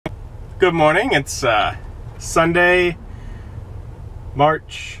Good morning. It's Sunday,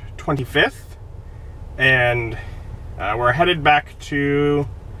 March 25th, and we're headed back to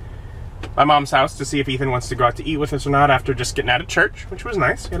my mom's house to see if Ethan wants to go out to eat with us or not after just getting out of church, which was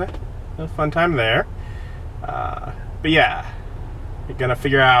nice. We had a fun time there. But yeah, we're gonna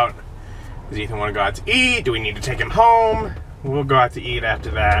figure out, does Ethan want to go out to eat? Do we need to take him home? We'll go out to eat after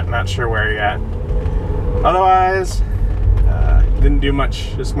that. Not sure where yet. Otherwise, didn't do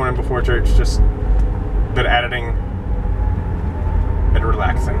much this morning before church, just a bit of editing and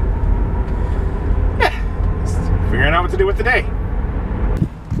relaxing. Yeah, just figuring out what to do with the day.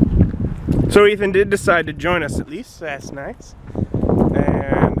 So Ethan did decide to join us at least, so that's nice.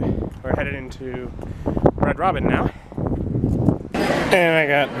 And we're headed into Red Robin now. And I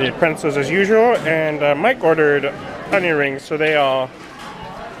got the pretzels as usual, and Mike ordered onion rings, so they all,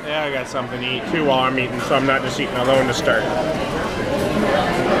 yeah, I got something to eat too while I'm eating, so I'm not just eating alone to start.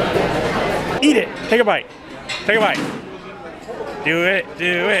 Eat it! Take a bite! Take a bite! Do it!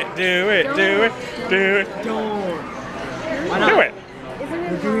 Do it! Do it! Do it! Do it! Do it!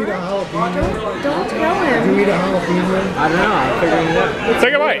 Would you eat a jalapeno? Don't tell him. Would you eat a jalapeno? I don't know, I'm figuring it out.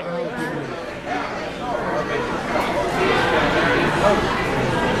 Take a bite!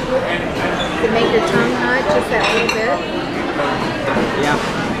 To make your tongue hot, just that little bit. Yeah.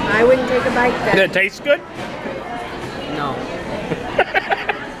 I wouldn't take a bite then. Did it taste good? No.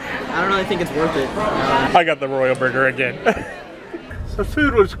 I don't really think it's worth it. I got the Royal Burger again. So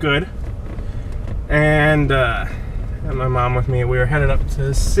food was good. And I had my mom with me. We were headed up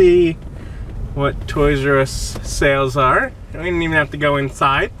to see what Toys R Us sales are. We didn't even have to go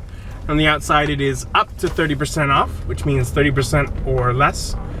inside. On the outside it is up to 30% off, which means 30% or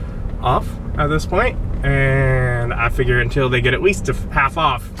less off at this point. And I figure until they get at least half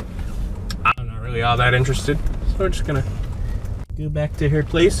off, I'm not really all that interested. So we're just gonna go back to her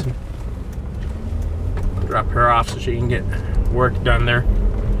place and drop her off so she can get work done there.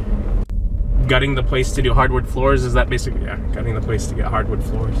 Gutting the place to do hardwood floors, is that basically? Yeah, gutting the place to get hardwood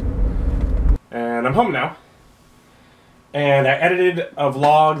floors. And I'm home now. And I edited a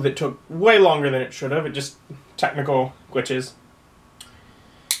vlog that took way longer than it should have. It just technical glitches.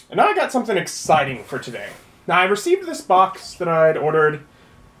 And now I got something exciting for today. Now I received this box that I'd ordered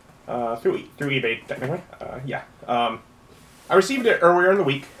through eBay, technically. Yeah. I received it earlier in the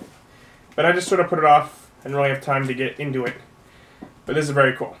week, but I just sort of put it off. I didn't really have time to get into it. But this is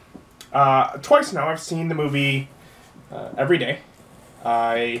very cool. Twice now I've seen the movie every day.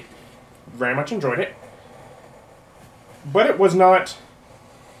 I very much enjoyed it. But it was not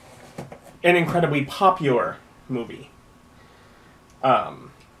an incredibly popular movie. There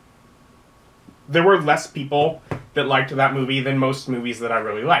were less people that liked that movie than most movies that I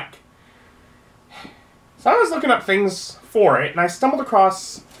really like. So I was looking up things for it, and I stumbled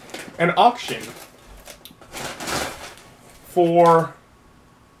across an auction for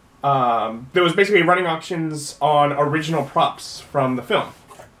that was basically running auctions on original props from the film.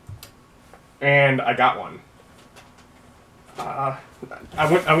 And I got one. I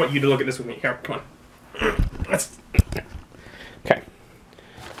want you to look at this with me. Here, come on. Okay.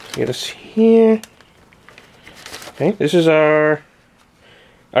 Get us here. Okay, this is our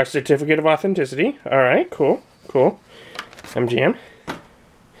certificate of authenticity. All right, cool, cool. MGM.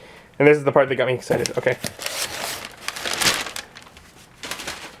 And this is the part that got me excited. Okay.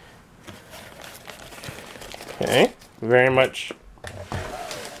 Okay, very much.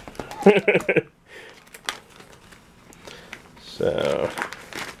 So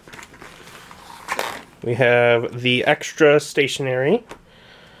we have the extra stationery.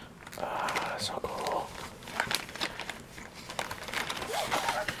 So cool.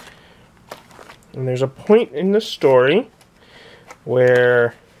 And there's a point in the story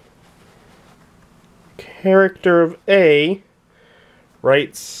where character of A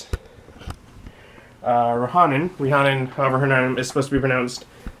writes Rihanna, however her name is supposed to be pronounced,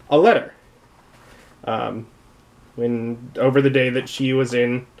 a letter. When over the day that she was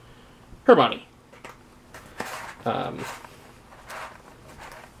in her body.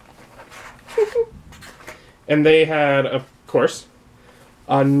 And they had, of course,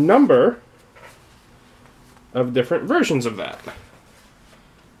 a number of different versions of that.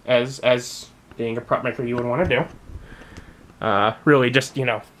 As being a prop maker you would want to do. Really just, you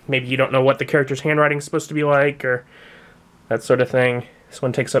know, maybe you don't know what the character's handwriting is supposed to be like, or that sort of thing. This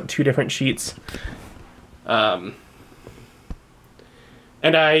one takes up 2 different sheets. And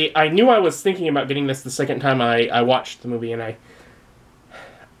I knew I was thinking about getting this the second time I watched the movie, and I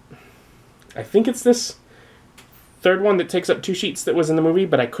think it's this third one that takes up 2 sheets that was in the movie,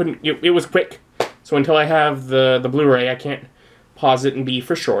 but I couldn't, it was quick. So until I have the Blu-ray, I can't pause it and be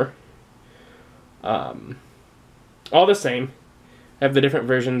for sure. All the same, I have the different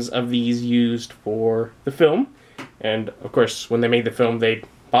versions of these used for the film. And, of course, when they made the film, they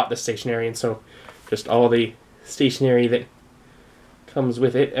bought the stationery, and so just all the stationery that comes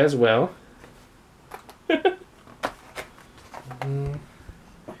with it as well.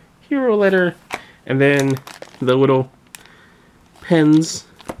 Hero letter, and then the little pens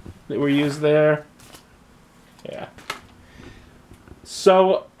that were used there. Yeah.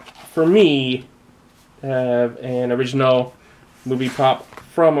 So, for me, to have an original movie prop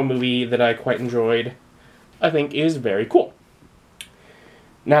from a movie that I quite enjoyed, I think is very cool.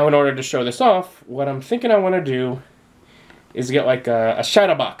 Now, in order to show this off, what I'm thinking I want to do is get like a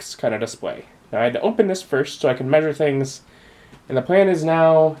Shadowbox kind of display. Now, I had to open this first so I can measure things, and the plan is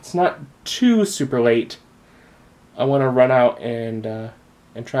now, it's not too super late. I want to run out and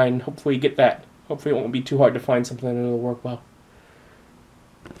try and hopefully get that. Hopefully it won't be too hard to find something and it'll work well.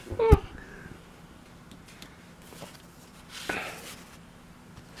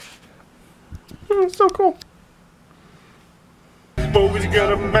 So cool. Bo's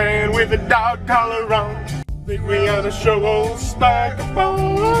got a man with a dog collar on. Think we ought to show old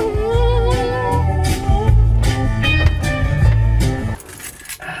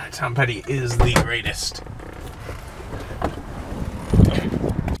Tom Petty is the greatest.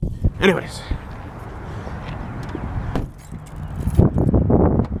 Anyways.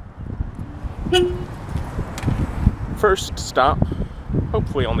 First stop,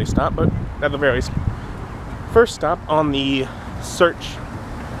 hopefully only stop, but at the very least, first stop on the search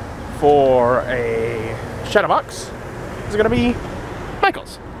for a Shadowbox is going to be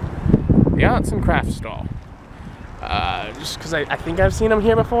Michael's, the Arts and Crafts stall. Just because I think I've seen them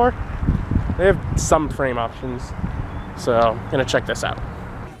here before. They have some frame options, so I'm going to check this out.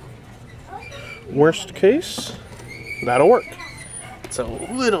 Worst case, that'll work. It's a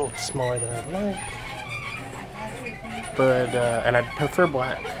little smaller than I'd like, but and I'd prefer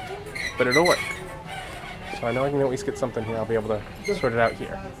black, but it'll work. So I know I can at least get something here. I'll be able to sort it out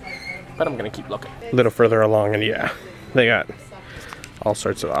here, but I'm gonna keep looking. A little further along, and yeah, they got all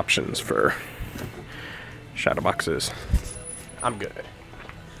sorts of options for shadow boxes. I'm good.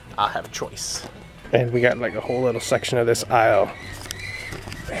 I'll have a choice. And we got like a whole little section of this aisle.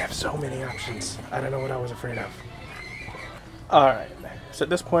 They have so many options. I don't know what I was afraid of. Alright, so at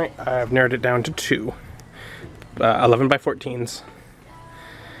this point I've narrowed it down to two. 11 by 14s.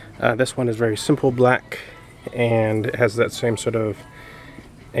 This one is very simple black and it has that same sort of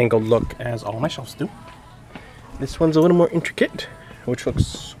angled look as all my shelves do. This one's a little more intricate, which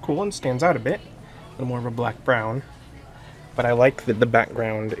looks cool and stands out a bit. A little more of a black brown. But I like that the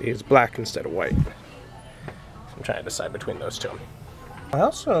background is black instead of white. So I'm trying to decide between those two. I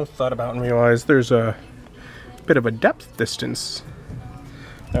also thought about and realized there's a bit of a depth distance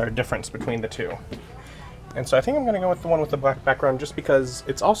or difference between the two. And so I think I'm going to go with the one with the black background just because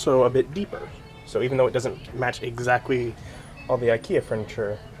it's also a bit deeper. So even though it doesn't match exactly all the IKEA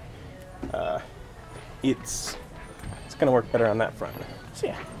furniture, it's going to work better on that front. So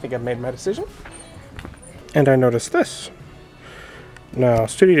yeah, I think I've made my decision. And I noticed this. Now,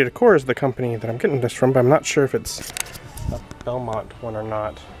 Studio Decor is the company that I'm getting this from, but I'm not sure if it's a Belmont one or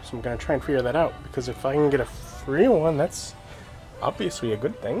not. So I'm going to try and figure that out, because if I can get a free one, that's obviously a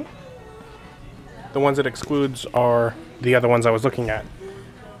good thing. The ones it excludes are the other ones I was looking at.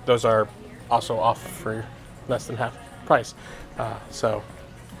 Those are also off for less than half price. So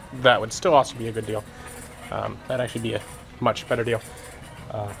that would still also be a good deal. That'd actually be a much better deal.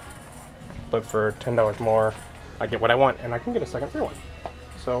 But for $10 more, I get what I want, and I can get a second free one.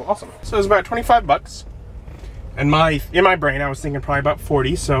 So awesome. So it's about 25 bucks. And in my brain, I was thinking probably about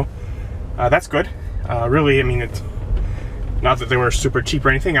 40, so that's good. Really, I mean, it's not that they were super cheap or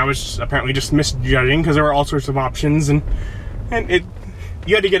anything. I was apparently just misjudging because there were all sorts of options, and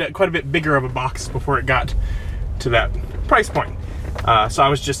you had to get quite a bit bigger of a box before it got to that price point. So I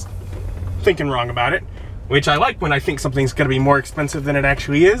was just thinking wrong about it, which I like when I think something's going to be more expensive than it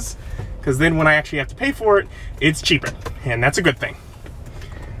actually is, because then when I actually have to pay for it, it's cheaper, and that's a good thing.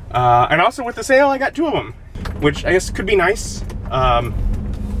 And also with the sale, I got two of them, which I guess could be nice,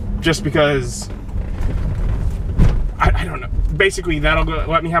 just because, I don't know, basically that'll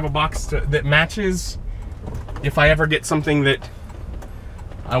let me have a box that matches if I ever get something that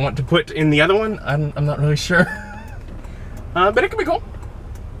I want to put in the other one. I'm not really sure, but it could be cool.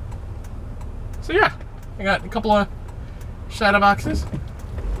 So yeah, I got a couple of shadow boxes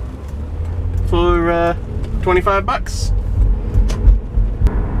for 25 bucks.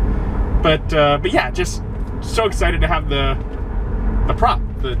 But yeah, just so excited to have the prop,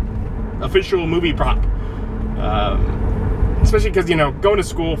 the official movie prop. especially because, you know, going to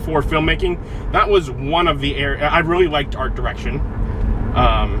school for filmmaking, that was one of the areas. I really liked art direction.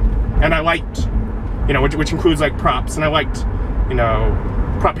 And I liked, you know, which includes like props, and I liked, you know,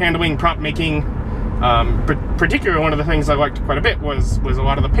 prop handling, prop making. Particularly one of the things I liked quite a bit was a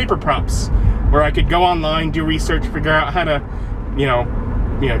lot of the paper props, where I could go online, do research, figure out how to, you know,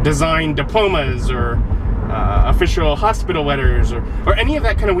 design diplomas or official hospital letters or any of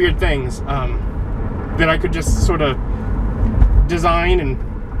that kind of weird things that I could just sort of design and,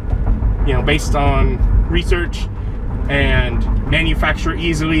 you know, based on research and manufacture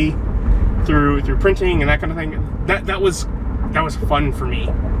easily through printing and that kind of thing. That was fun for me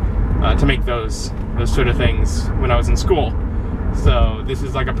to make those sort of things when I was in school. So this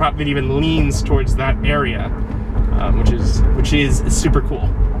is like a prop that even leans towards that area, which is super cool.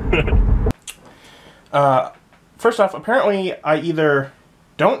 First off, apparently I either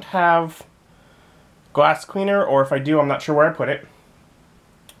don't have glass cleaner, or if I do, I'm not sure where I put it.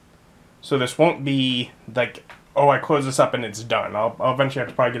 So this won't be like, oh, I close this up and it's done. I'll eventually have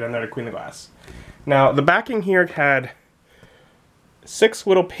to probably get in there to clean the glass. Now, the backing here had 6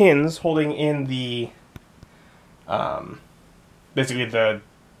 little pins holding in the, basically the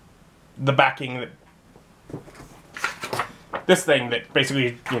backing that, this thing that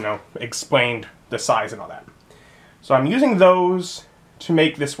basically, you know, explained the size and all that. So I'm using those to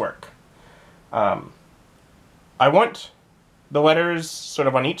make this work. I want the letters sort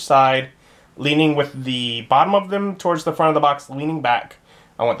of on each side, leaning with the bottom of them towards the front of the box, leaning back.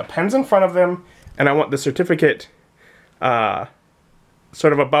 I want the pens in front of them, and I want the certificate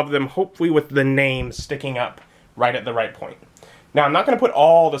sort of above them, hopefully with the name sticking up right at the right point. Now, I'm not going to put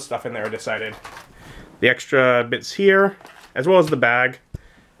all the stuff in there, I decided. The extra bits here, as well as the bag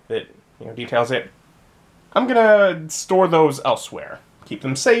that, you know, details it. I'm going to store those elsewhere. Keep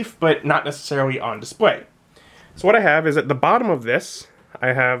them safe, but not necessarily on display. So what I have is at the bottom of this,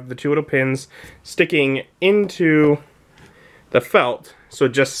 I have the 2 little pins sticking into the felt, so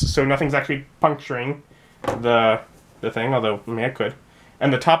just so nothing's actually puncturing the thing, although I mean I could.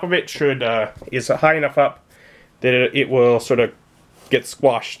 And the top of it should is high enough up that it will sort of get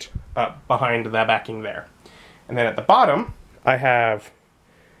squashed up behind the backing there. And then at the bottom, I have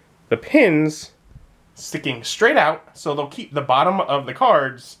the pins sticking straight out, so they'll keep the bottom of the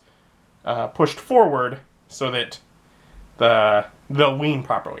cards pushed forward so that they'll lean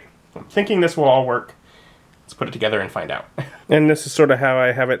properly. I'm thinking this will all work. Let's put it together and find out. And this is sort of how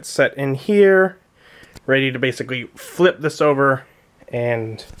I have it set in here, ready to basically flip this over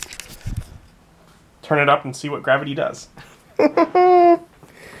and turn it up and see what gravity does. Oh,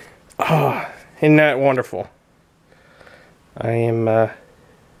 isn't that wonderful? I am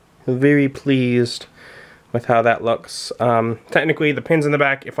very pleased with how that looks. Technically, the pins in the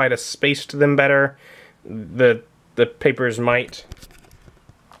back, if I'd have spaced them better, the papers might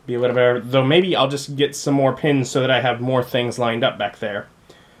be a little better. Though maybe I'll just get some more pins so that I have more things lined up back there.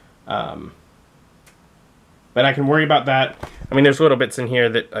 But I can worry about that. I mean, there's little bits in here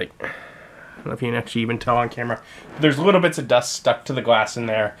that, like, I don't know if you can actually even tell on camera. But there's little bits of dust stuck to the glass in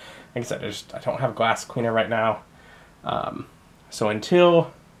there. Like I said, I don't have glass cleaner right now. So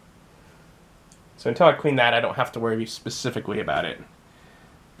until I clean that, I don't have to worry specifically about it.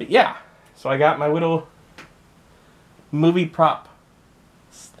 But yeah, so I got my little movie prop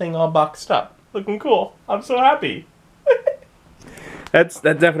thing all boxed up. Looking cool. I'm so happy. That's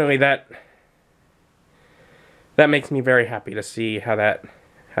definitely that makes me very happy to see how that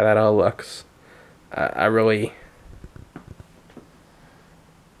all looks. I'm very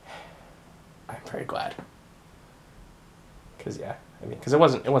glad. Cause yeah, I mean, cause it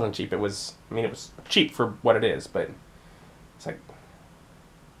wasn't cheap. It was cheap for what it is, but it's like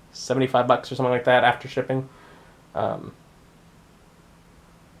 $75 or something like that after shipping.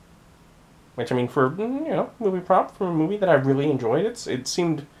 Which, I mean, for, you know, movie prop for a movie that I really enjoyed, it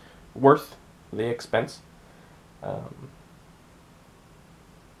seemed worth the expense.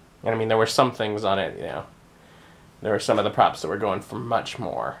 And I mean, there were some things on it, you know. There were some of the props that were going for much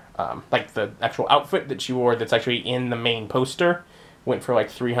more. Like the actual outfit that she wore that's actually in the main poster went for like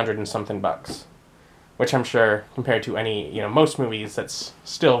 300 and something bucks. Which I'm sure, compared to any, you know, most movies, that's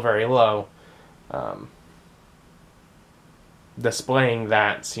still very low. Displaying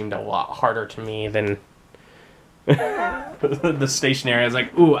that seemed a lot harder to me than the stationery. I was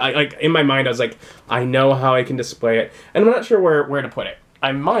like, ooh, like in my mind I was like, I know how I can display it, and I'm not sure where to put it.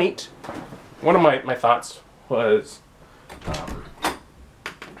 I might. One of my thoughts was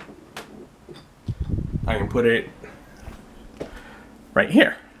I can put it right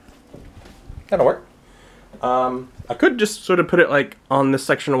here. That'll work. I could just sort of put it like on this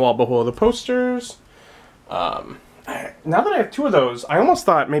section of wall below the posters. now that I have 2 of those, I almost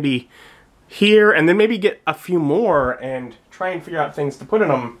thought maybe here and then maybe get a few more and try and figure out things to put in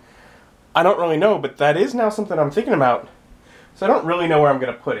them. I don't really know, but that is now something I'm thinking about. So I don't really know where I'm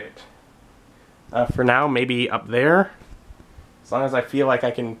going to put it. For now, maybe up there. As long as I feel like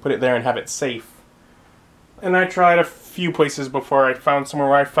I can put it there and have it safe. And I tried a few places before I found somewhere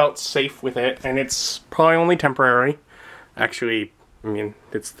where I felt safe with it, and it's probably only temporary. Actually, I mean,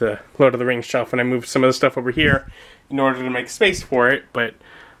 it's the Lord of the Rings shelf, and I moved some of the stuff over here in order to make space for it, but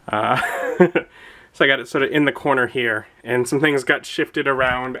so I got it sort of in the corner here, and some things got shifted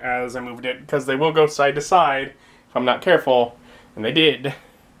around as I moved it, because they will go side to side if I'm not careful, and they did,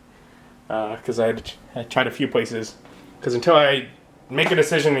 because I tried a few places, because until I make a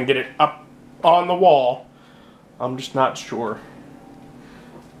decision and get it up on the wall, I'm just not sure,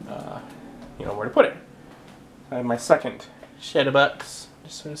 you know, where to put it. I have my second Shadowbox.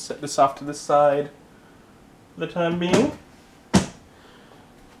 Just sort of set this off to the side for the time being,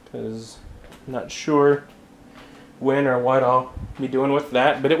 because I'm not sure when or what I'll be doing with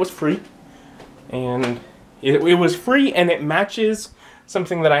that, but it was free, and it was free, and it matches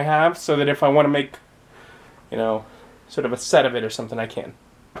something that I have, so that if I want to make, you know, sort of a set of it or something, I can.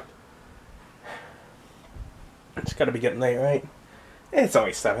 It's got to be getting late, right? It's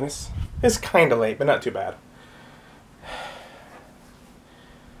only 7. It's kind of late, but not too bad.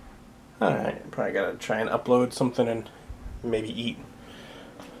 Alright, probably gotta try and upload something and maybe eat.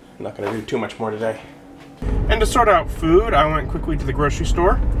 I'm not gonna do too much more today. And to sort out food, I went quickly to the grocery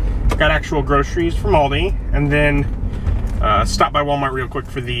store, got actual groceries from Aldi, and then stopped by Walmart real quick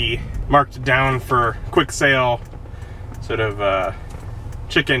for the marked down for quick sale sort of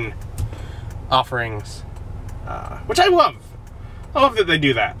chicken offerings, which I love. I love that they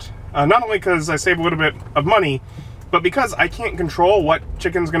do that. Not only because I save a little bit of money, but because I can't control what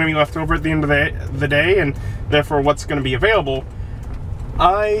chicken's going to be left over at the end of the day, and therefore what's going to be available,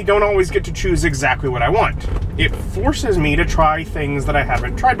 I don't always get to choose exactly what I want. It forces me to try things that I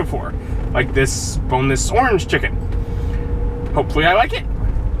haven't tried before, like this boneless orange chicken. Hopefully I like it.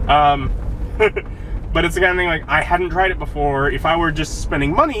 But it's the kind of thing, like, I hadn't tried it before. If I were just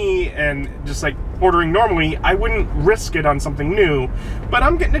spending money and just like ordering normally, I wouldn't risk it on something new. But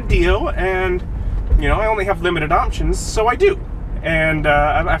I'm getting a deal, and you know, I only have limited options, so I do. And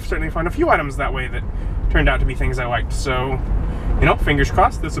I've certainly found a few items that way that turned out to be things I liked. So, you know, fingers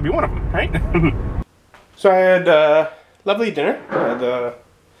crossed this will be one of them, right? So I had lovely dinner.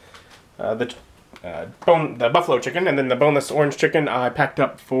 The buffalo chicken, and then the boneless orange chicken I packed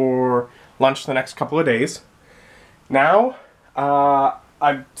up for lunch the next couple of days. Now,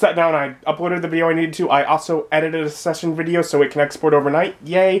 I sat down, I uploaded the video I needed to. I also edited a session video so it can export overnight.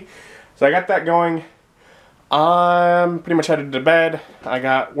 Yay! So I got that going. I'm pretty much headed to bed. I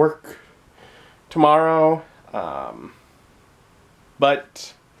got work tomorrow.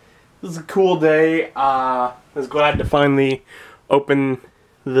 But this is a cool day. I was glad to finally open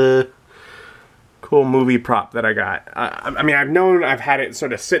the cool movie prop that I got. I mean, I've had it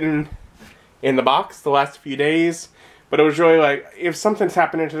sort of sitting in the box the last few days, but it was really like, if something's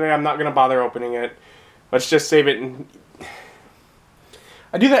happening today, I'm not going to bother opening it. Let's just save it. And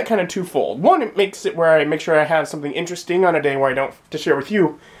I do that kind of twofold. One, it makes it where I make sure I have something interesting on a day where I don't to share with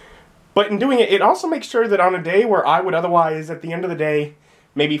you. But in doing it, it also makes sure that on a day where I would otherwise, at the end of the day,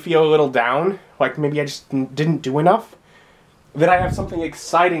 maybe feel a little down, like maybe I just didn't do enough, that I have something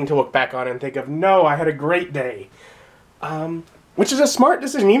exciting to look back on and think of, no, I had a great day. Which is a smart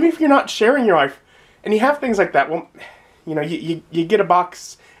decision, even if you're not sharing your life. And you have things like that. Well, you know, you get a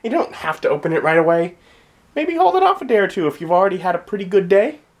box, you don't have to open it right away. Maybe hold it off a day or two if you've already had a pretty good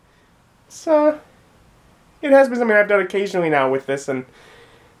day. So, it has been something I've done occasionally now with this, and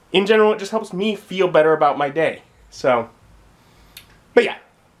in general, it just helps me feel better about my day. So, but yeah,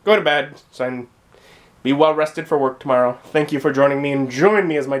 go to bed, so be well rested for work tomorrow. Thank you for joining me, and join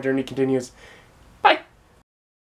me as my journey continues.